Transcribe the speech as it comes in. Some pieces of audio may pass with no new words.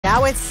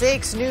Now at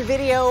 6, new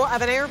video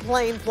of an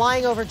airplane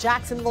flying over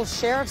Jacksonville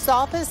Sheriff's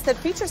Office that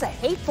features a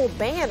hateful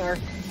banner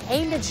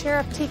aimed at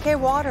Sheriff TK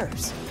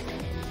Waters.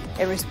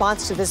 In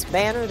response to this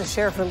banner, the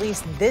sheriff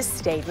released this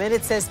statement.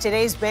 It says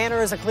today's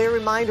banner is a clear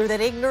reminder that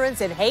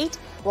ignorance and hate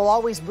will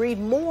always breed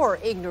more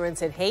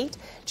ignorance and hate.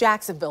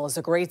 Jacksonville is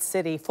a great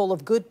city full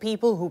of good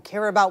people who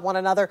care about one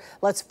another.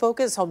 Let's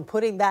focus on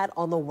putting that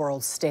on the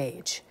world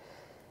stage.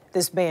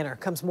 This banner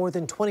comes more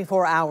than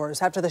 24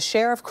 hours after the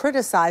sheriff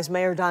criticized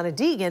Mayor Donna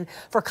Deegan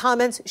for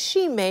comments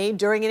she made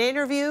during an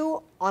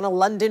interview on a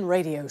London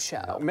radio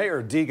show.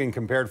 Mayor Deegan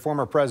compared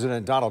former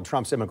President Donald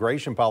Trump's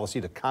immigration policy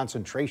to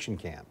concentration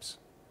camps.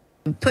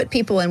 Put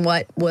people in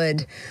what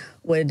would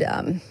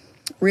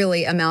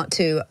really amount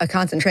to a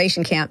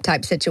concentration camp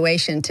type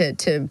situation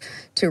to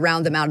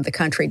round them out of the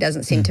country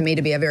doesn't seem to me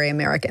to be a very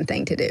American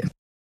thing to do.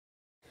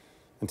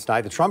 And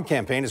tonight, the Trump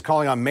campaign is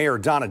calling on Mayor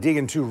Donna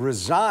Deegan to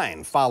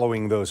resign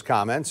following those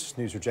comments.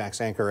 News4 Jax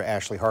anchor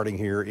Ashley Harding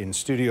here in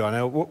studio. I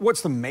know,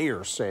 what's the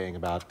mayor saying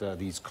about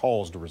these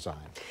calls to resign?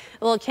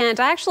 Well, Kent,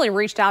 I actually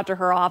reached out to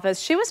her office.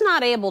 She was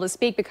not able to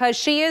speak because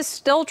she is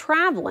still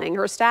traveling.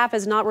 Her staff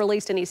has not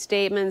released any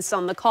statements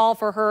on the call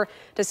for her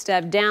to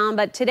step down.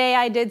 But today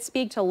I did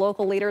speak to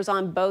local leaders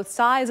on both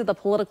sides of the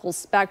political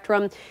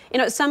spectrum. You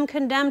know, some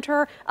condemned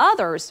her,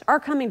 others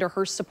are coming to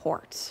her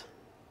support.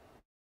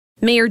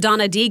 Mayor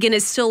Donna Deegan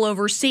is still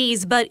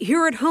overseas, but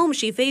here at home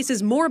she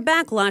faces more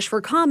backlash for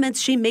comments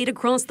she made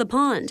across the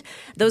pond.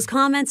 Those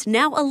comments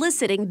now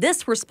eliciting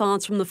this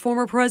response from the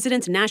former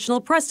president's national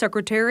press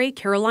secretary,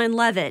 Caroline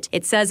Leavitt.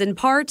 It says in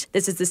part,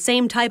 this is the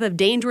same type of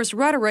dangerous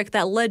rhetoric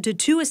that led to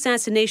 2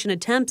 assassination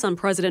attempts on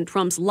President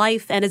Trump's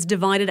life and has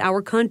divided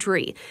our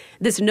country.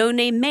 This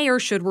no-name mayor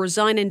should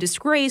resign in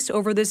disgrace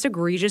over this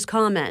egregious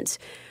comment.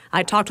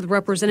 I talked with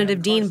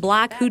Representative Dean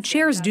Black, who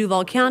chairs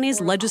Duval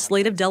County's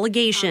legislative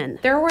delegation.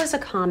 There was a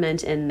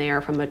comment in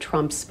there from a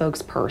Trump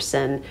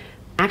spokesperson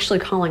actually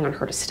calling on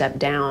her to step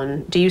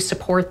down. Do you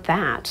support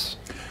that?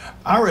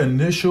 Our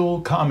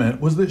initial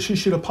comment was that she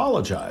should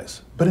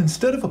apologize. But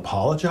instead of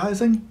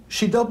apologizing,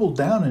 she doubled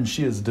down and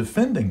she is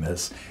defending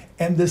this.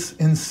 And this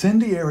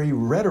incendiary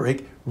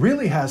rhetoric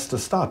really has to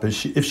stop.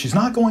 If she's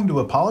not going to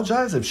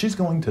apologize, if she's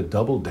going to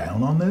double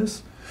down on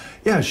this,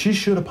 yeah, she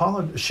should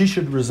apologize. She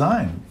should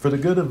resign for the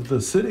good of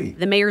the city.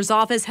 The mayor's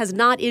office has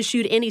not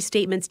issued any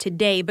statements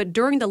today, but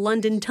during the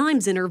London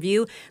Times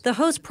interview, the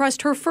host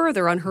pressed her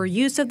further on her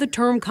use of the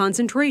term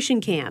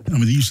concentration camp. I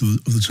mean, the use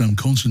of the term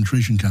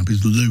concentration camp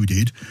is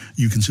loaded.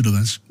 You consider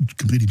that's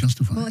completely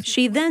justified. Well,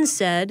 she then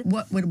said,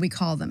 what would we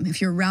call them?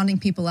 If you're rounding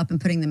people up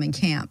and putting them in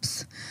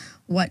camps,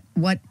 what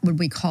would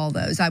we call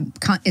those?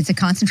 It's a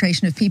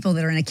concentration of people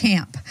that are in a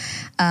camp.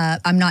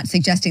 I'm not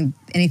suggesting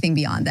anything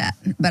beyond that,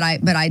 but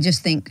I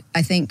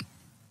think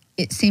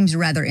it seems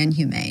rather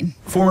inhumane.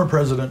 Former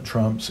President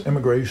Trump's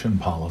immigration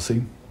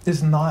policy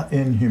is not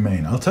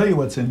inhumane. I'll tell you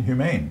what's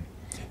inhumane.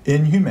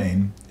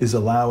 Inhumane is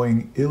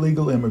allowing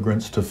illegal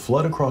immigrants to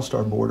flood across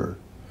our border,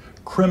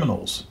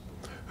 criminals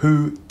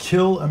who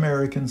kill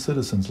American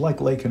citizens like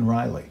Laken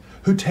Riley,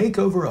 who take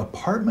over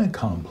apartment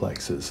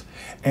complexes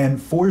and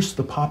force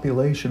the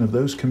population of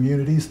those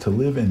communities to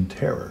live in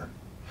terror.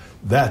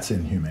 That's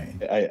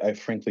inhumane. I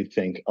frankly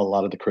think a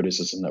lot of the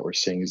criticism that we're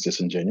seeing is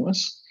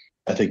disingenuous.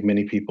 I think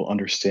many people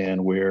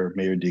understand where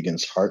Mayor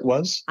Deegan's heart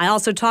was. I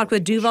also talked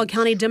with Duval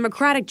County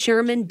Democratic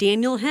Chairman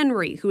Daniel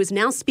Henry, who is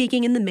now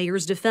speaking in the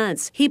mayor's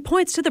defense. He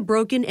points to the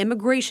broken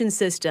immigration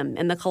system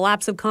and the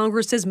collapse of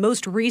Congress's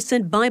most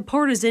recent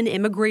bipartisan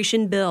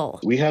immigration bill.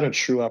 We had a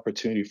true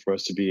opportunity for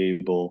us to be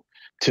able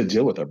to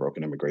deal with our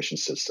broken immigration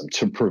system,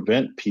 to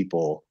prevent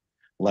people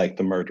like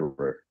the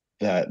murderer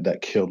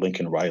that killed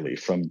Laken Riley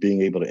from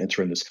being able to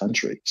enter in this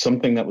country.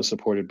 Something that was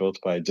supported both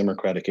by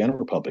Democratic and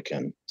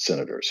Republican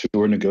senators who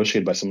were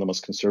negotiated by some of the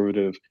most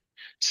conservative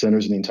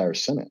senators in the entire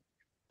Senate.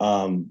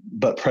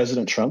 But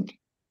President Trump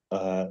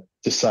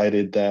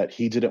decided that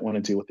he didn't want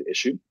to deal with the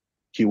issue.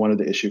 He wanted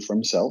the issue for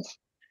himself.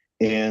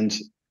 And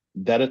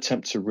that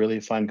attempt to really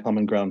find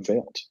common ground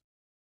failed.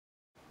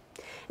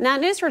 Now,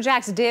 News4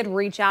 Jax did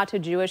reach out to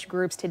Jewish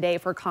groups today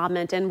for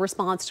comment in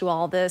response to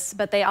all this,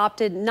 but they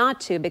opted not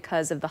to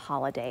because of the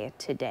holiday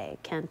today.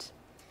 Kent.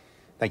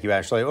 Thank you,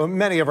 Ashley. Well,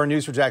 many of our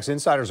News4 Jax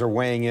insiders are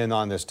weighing in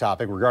on this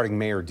topic regarding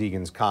Mayor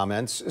Deegan's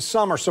comments.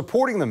 Some are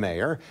supporting the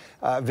mayor.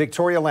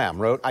 Victoria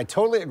Lamb wrote, "I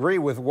totally agree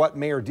with what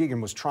Mayor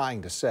Deegan was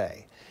trying to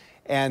say."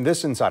 And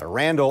this insider,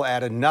 Randall,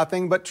 added,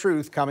 "Nothing but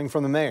truth coming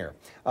from the mayor."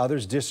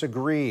 Others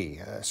disagree.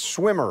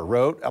 Swimmer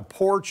wrote, "A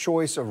poor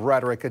choice of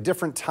rhetoric, a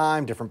different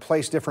time, different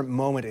place, different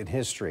moment in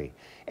history."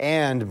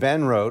 And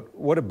Ben wrote,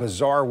 "What a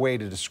bizarre way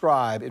to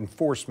describe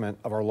enforcement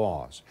of our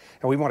laws."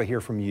 And we want to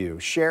hear from you.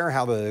 Share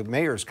how the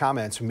mayor's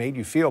comments made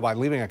you feel by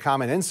leaving a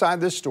comment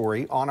inside this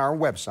story on our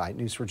website,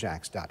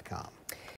 news4jax.com.